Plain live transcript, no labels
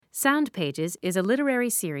Sound Pages is a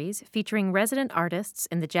literary series featuring resident artists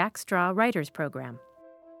in the Jack Straw Writers Program.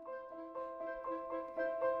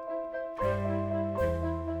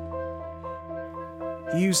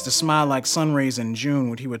 He used to smile like sun rays in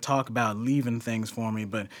June when he would talk about leaving things for me,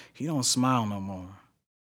 but he don't smile no more.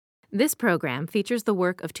 This program features the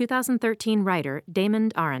work of 2013 writer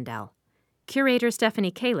Damon Arundel. Curator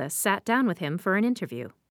Stephanie Kalis sat down with him for an interview.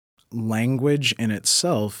 Language in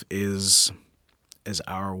itself is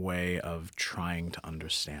our way of trying to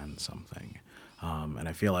understand something. And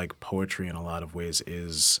I feel like poetry in a lot of ways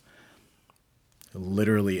is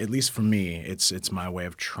literally, at least for me, it's my way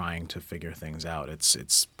of trying to figure things out.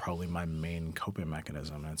 It's probably my main coping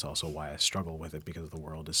mechanism, and it's also why I struggle with it, because the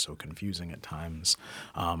world is so confusing at times,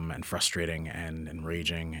 and frustrating and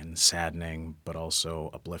enraging and saddening, but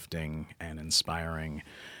also uplifting and inspiring.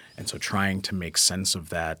 And so trying to make sense of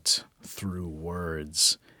that through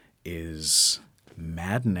words is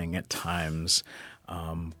maddening at times,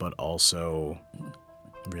 but also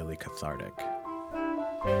really cathartic.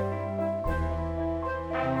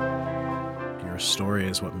 Your story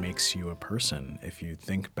is what makes you a person. If you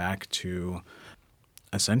think back to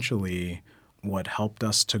essentially what helped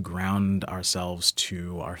us to ground ourselves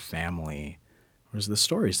to our family was the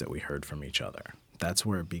stories that we heard from each other. That's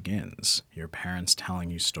where it begins. Your parents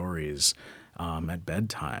telling you stories at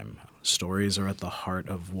bedtime. Stories are at the heart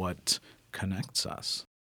of what connects us.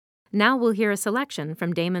 Now we'll hear a selection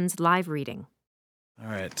from Damon's live reading. All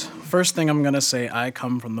right. First thing I'm going to say, I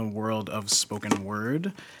come from the world of spoken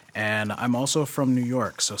word, and I'm also from New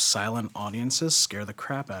York, so silent audiences scare the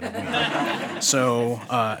crap out of me. So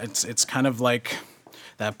it's kind of like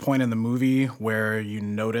that point in the movie where you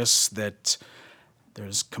notice that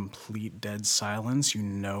there's complete dead silence. You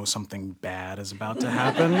know something bad is about to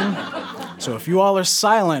happen. So if you all are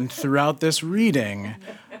silent throughout this reading,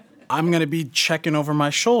 I'm going to be checking over my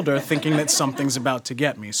shoulder thinking that something's about to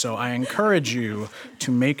get me. So I encourage you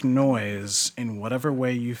to make noise in whatever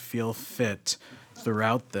way you feel fit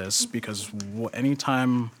throughout this, because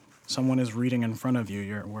anytime someone is reading in front of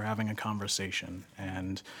you, we're having a conversation.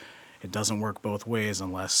 And it doesn't work both ways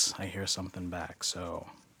unless I hear something back. So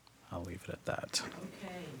I'll leave it at that.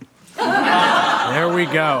 Okay. There we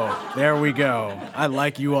go. There we go. I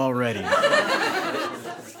like you already.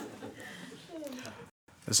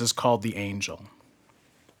 This is called The Angel.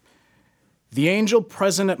 The angel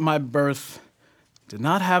present at my birth did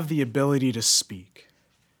not have the ability to speak.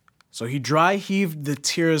 So he dry heaved the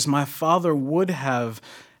tears my father would have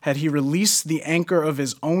had he released the anchor of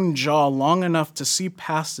his own jaw long enough to see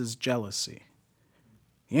past his jealousy.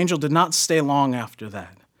 The angel did not stay long after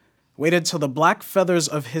that. Waited till the black feathers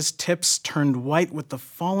of his tips turned white with the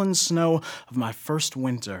fallen snow of my first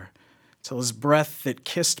winter, till his breath that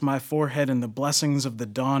kissed my forehead and the blessings of the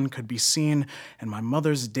dawn could be seen in my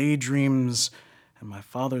mother's daydreams and my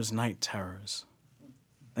father's night terrors.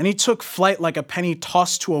 Then he took flight like a penny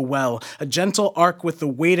tossed to a well, a gentle arc with the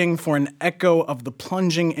waiting for an echo of the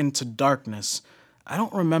plunging into darkness. I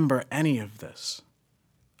don't remember any of this.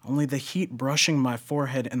 Only the heat brushing my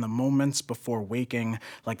forehead in the moments before waking,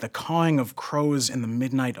 like the cawing of crows in the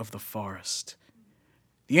midnight of the forest.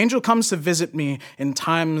 The angel comes to visit me in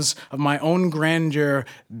times of my own grandeur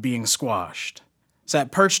being squashed. Sat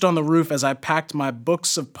perched on the roof as I packed my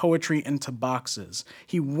books of poetry into boxes.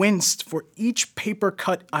 He winced for each paper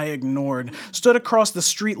cut I ignored, stood across the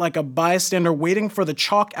street like a bystander waiting for the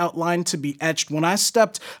chalk outline to be etched when I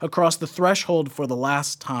stepped across the threshold for the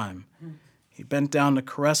last time. He bent down to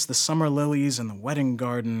caress the summer lilies in the wedding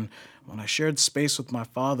garden when I shared space with my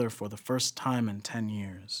father for the first time in 10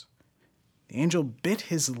 years. The angel bit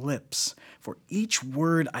his lips for each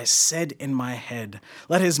word I said in my head,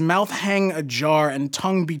 let his mouth hang ajar and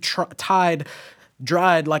tongue be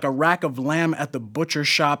dried like a rack of lamb at the butcher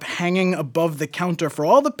shop, hanging above the counter for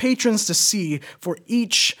all the patrons to see for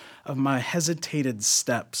each of my hesitated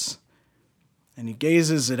steps. And he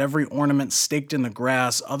gazes at every ornament staked in the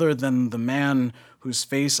grass other than the man whose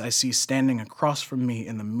face I see standing across from me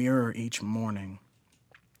in the mirror each morning.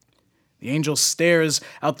 The angel stares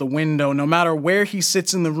out the window, no matter where he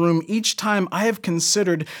sits in the room, each time I have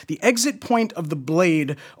considered the exit point of the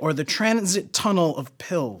blade or the transit tunnel of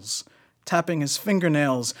pills, tapping his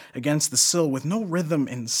fingernails against the sill with no rhythm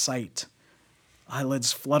in sight.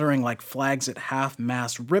 Eyelids fluttering like flags at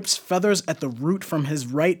half-mast, rips feathers at the root from his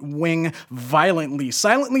right wing violently,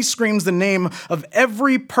 silently screams the name of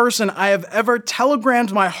every person I have ever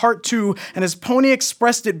telegrammed my heart to, and his pony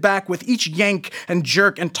expressed it back with each yank and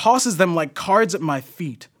jerk and tosses them like cards at my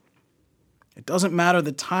feet. It doesn't matter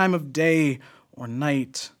the time of day or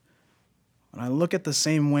night. When I look at the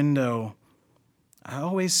same window, I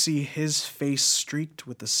always see his face streaked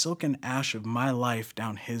with the silken ash of my life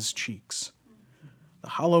down his cheeks. The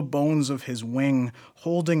hollow bones of his wing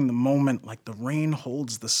holding the moment like the rain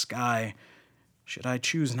holds the sky, should I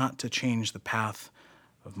choose not to change the path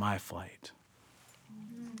of my flight.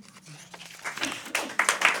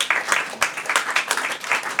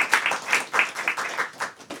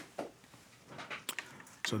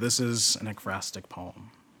 So this is an ekphrastic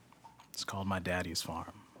poem. It's called My Daddy's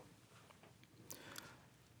Farm.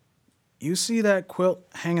 You see that quilt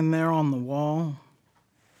hanging there on the wall?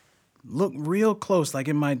 Look real close like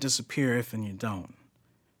it might disappear if and you don't.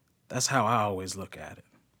 That's how I always look at it.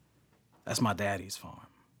 That's my daddy's farm.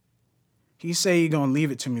 He say he gonna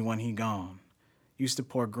leave it to me when he gone. Used to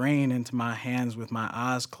pour grain into my hands with my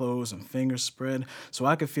eyes closed and fingers spread so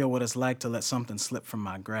I could feel what it's like to let something slip from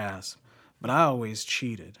my grasp. But I always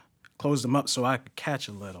cheated. Closed them up so I could catch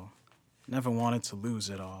a little. Never wanted to lose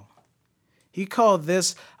it all. He called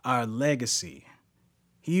this our legacy.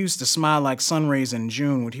 He used to smile like sun rays in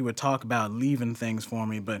June when he would talk about leaving things for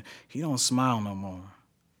me, but he don't smile no more.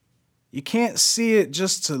 You can't see it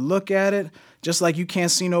just to look at it, just like you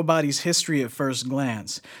can't see nobody's history at first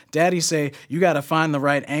glance. Daddy say you gotta find the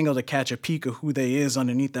right angle to catch a peek of who they is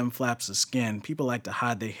underneath them flaps of skin. People like to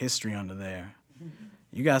hide their history under there.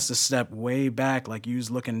 You got to step way back like you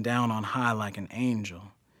was looking down on high like an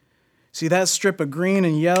angel. See that strip of green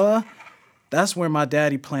and yellow? That's where my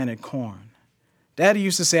daddy planted corn. Daddy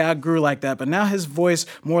used to say I grew like that, but now his voice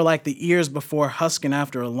more like the ears before husking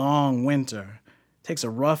after a long winter. Takes a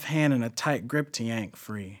rough hand and a tight grip to yank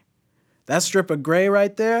free. That strip of gray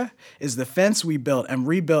right there is the fence we built and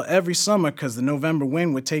rebuilt every summer because the November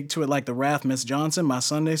wind would take to it like the wrath Miss Johnson, my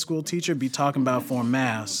Sunday school teacher, be talking about for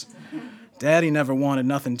Mass. Daddy never wanted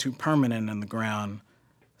nothing too permanent in the ground,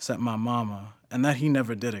 except my mama, and that he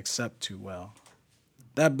never did accept too well.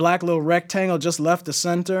 That black little rectangle just left the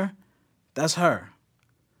center, that's her.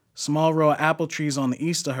 Small row of apple trees on the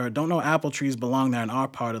east of her. Don't know apple trees belong there in our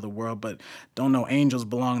part of the world, but don't know angels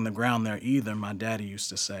belong in the ground there either, my daddy used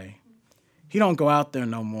to say. He don't go out there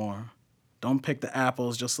no more. Don't pick the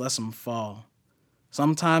apples, just let them fall.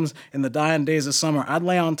 Sometimes in the dying days of summer, I'd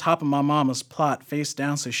lay on top of my mama's plot, face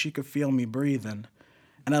down so she could feel me breathing.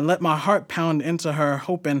 And I'd let my heart pound into her,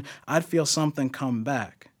 hoping I'd feel something come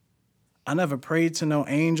back. I never prayed to no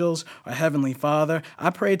angels or Heavenly Father.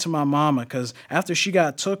 I prayed to my mama, because after she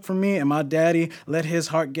got took from me and my daddy let his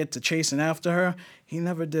heart get to chasing after her, he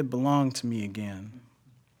never did belong to me again.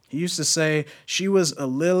 He used to say she was a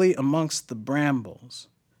lily amongst the brambles.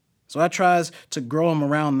 So I tries to grow them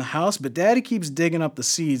around the house, but Daddy keeps digging up the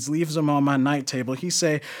seeds, leaves them on my night table. He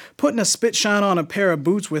say, putting a spit shine on a pair of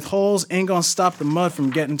boots with holes ain't gonna stop the mud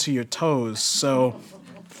from getting to your toes. So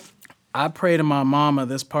I pray to my mama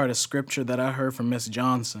this part of scripture that I heard from Miss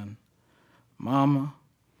Johnson. Mama,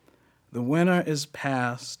 the winter is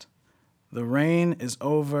past, the rain is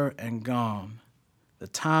over and gone. The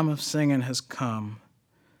time of singing has come.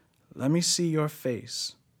 Let me see your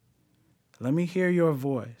face. Let me hear your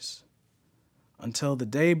voice. Until the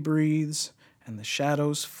day breathes and the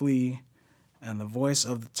shadows flee and the voice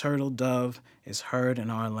of the turtle dove is heard in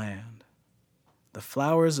our land. The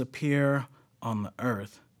flowers appear on the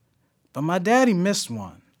earth. But my daddy missed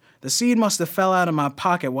one. The seed must have fell out of my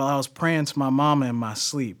pocket while I was praying to my mama in my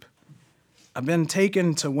sleep. I've been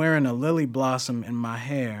taken to wearing a lily blossom in my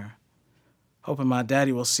hair, hoping my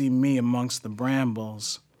daddy will see me amongst the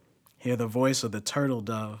brambles, hear the voice of the turtle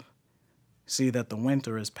dove, see that the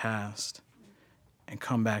winter is past, and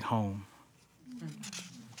come back home.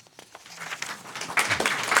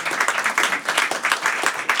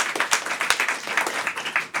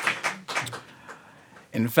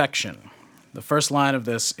 Infection. The first line of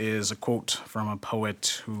this is a quote from a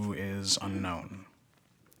poet who is unknown.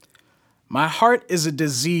 My heart is a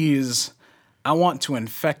disease I want to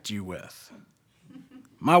infect you with.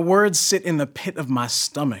 My words sit in the pit of my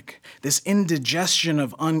stomach, this indigestion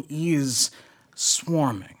of unease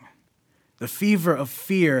swarming. The fever of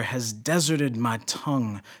fear has deserted my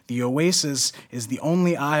tongue. The oasis is the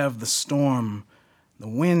only eye of the storm. The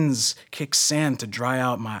winds kick sand to dry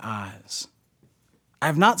out my eyes. I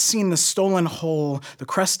have not seen the stolen whole, the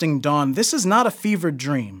cresting dawn. This is not a fevered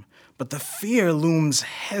dream, but the fear looms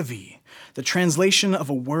heavy, the translation of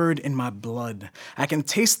a word in my blood. I can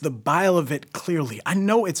taste the bile of it clearly. I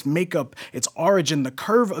know its makeup, its origin, the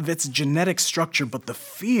curve of its genetic structure, but the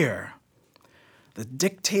fear, the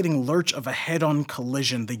dictating lurch of a head-on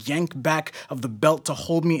collision, the yank back of the belt to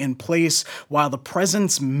hold me in place while the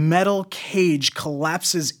present's metal cage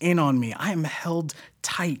collapses in on me. I am held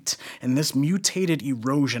tight in this mutated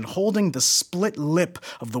erosion, holding the split lip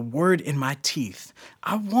of the word in my teeth.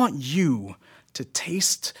 I want you to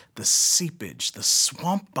taste the seepage, the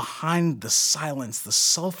swamp behind the silence, the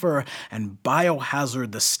sulfur and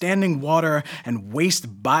biohazard, the standing water and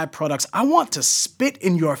waste byproducts. I want to spit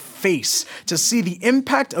in your face to see the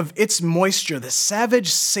impact of its moisture, the savage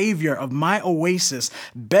savior of my oasis,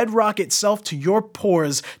 bedrock itself to your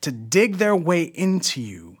pores to dig their way into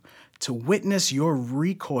you, to witness your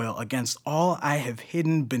recoil against all I have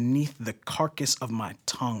hidden beneath the carcass of my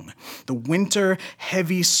tongue, the winter,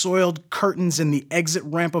 heavy, soiled curtains in the exit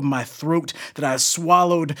ramp of my throat that I have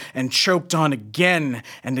swallowed and choked on again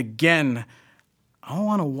and again. I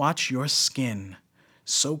want to watch your skin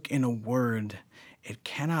soak in a word it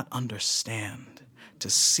cannot understand, to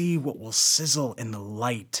see what will sizzle in the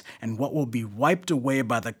light and what will be wiped away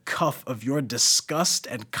by the cuff of your disgust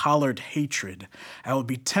and collared hatred. I will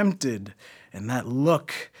be tempted in that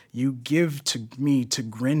look you give to me to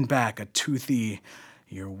grin back a toothy,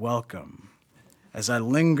 "You're welcome," as I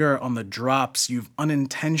linger on the drops you've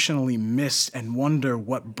unintentionally missed and wonder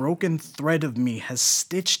what broken thread of me has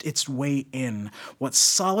stitched its way in, what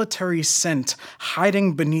solitary scent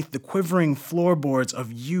hiding beneath the quivering floorboards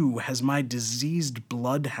of you has my diseased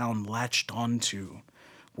bloodhound latched onto,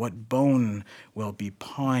 what bone will be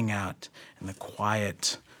pawing at in the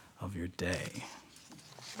quiet of your day.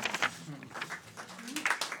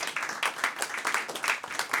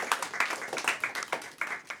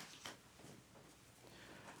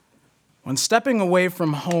 When stepping away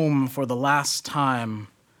from home for the last time,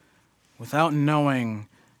 without knowing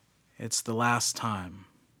it's the last time.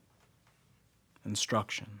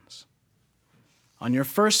 Instructions. On your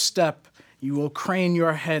first step, you will crane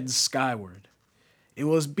your head skyward. It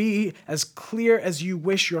will be as clear as you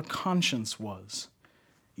wish your conscience was.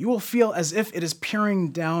 You will feel as if it is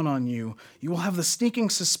peering down on you. You will have the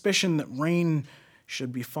sneaking suspicion that rain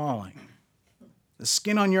should be falling. The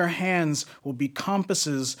skin on your hands will be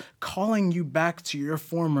compasses calling you back to your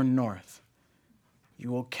former north.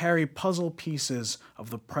 You will carry puzzle pieces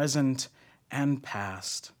of the present and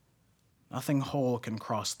past. Nothing whole can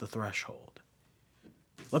cross the threshold.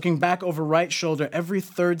 Looking back over right shoulder, every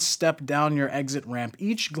third step down your exit ramp,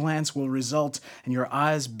 each glance will result in your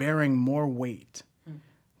eyes bearing more weight.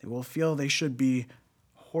 They will feel they should be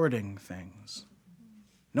hoarding things.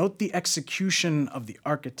 Note the execution of the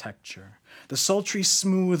architecture, the sultry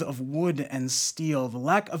smooth of wood and steel, the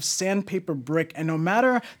lack of sandpaper brick, and no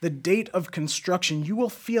matter the date of construction, you will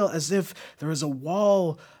feel as if there is a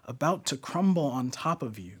wall about to crumble on top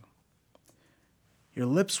of you. Your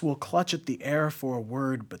lips will clutch at the air for a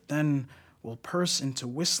word, but then will purse into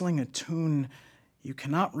whistling a tune you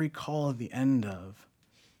cannot recall the end of,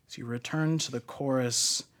 as you return to the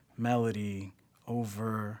chorus melody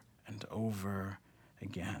over and over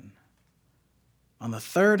again. On the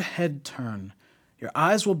third head turn, your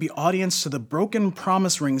eyes will be audience to the broken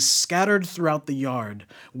promise rings scattered throughout the yard,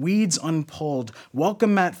 weeds unpulled,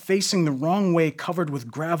 welcome mat facing the wrong way covered with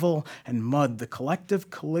gravel and mud. The collective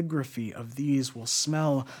calligraphy of these will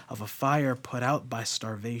smell of a fire put out by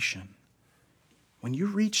starvation. When you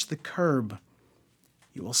reach the curb,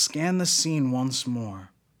 you will scan the scene once more.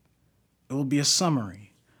 It will be a summary.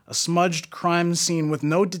 A smudged crime scene with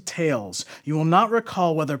no details. You will not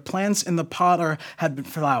recall whether plants in the potter had been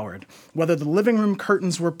flowered, whether the living room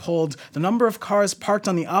curtains were pulled, the number of cars parked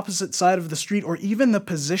on the opposite side of the street, or even the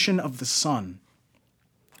position of the sun.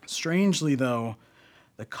 Strangely, though,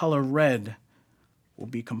 the color red will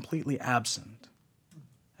be completely absent,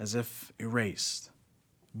 as if erased,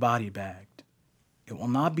 body-bagged. It will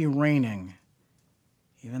not be raining,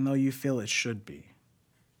 even though you feel it should be.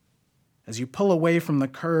 As you pull away from the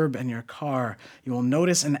curb and your car, you will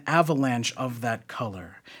notice an avalanche of that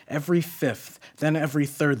color. Every fifth, then every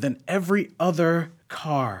third, then every other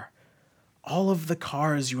car. All of the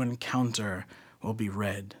cars you encounter will be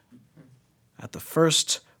red. At the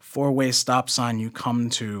first four-way stop sign you come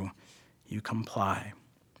to, you comply.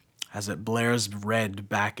 As it blares red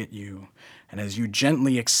back at you, and as you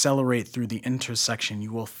gently accelerate through the intersection,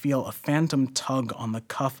 you will feel a phantom tug on the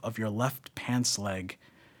cuff of your left pants leg.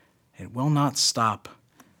 It will not stop.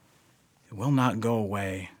 It will not go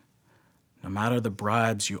away, no matter the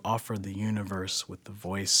bribes you offer the universe with the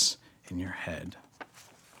voice in your head.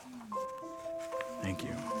 Thank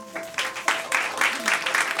you.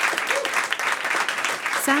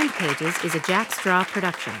 Sound Pages is a Jack Straw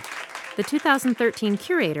production. The 2013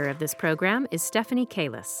 curator of this program is Stephanie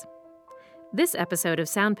Kalis. This episode of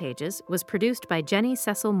Sound Pages was produced by Jenny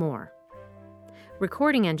Cecil Moore.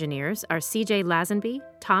 Recording engineers are CJ Lazenby,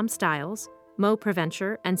 Tom Stiles, Mo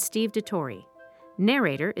Preventure, and Steve DeTore.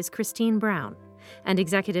 Narrator is Christine Brown, and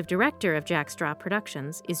executive director of Jack Straw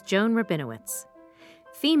Productions is Joan Rabinowitz.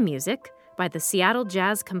 Theme music by the Seattle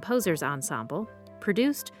Jazz Composers Ensemble,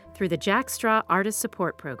 produced through the Jack Straw Artist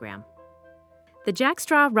Support Program. The Jack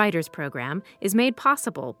Straw Writers Program is made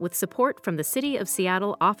possible with support from the City of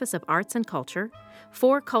Seattle Office of Arts and Culture,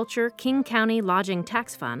 For Culture King County Lodging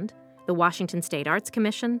Tax Fund, the Washington State Arts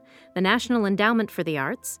Commission, the National Endowment for the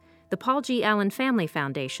Arts, the Paul G. Allen Family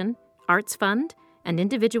Foundation, Arts Fund, and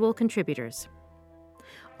individual contributors.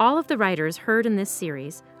 All of the writers heard in this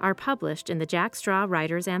series are published in the Jack Straw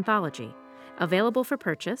Writers Anthology, available for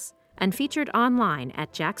purchase and featured online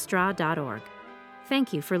at jackstraw.org.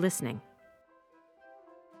 Thank you for listening.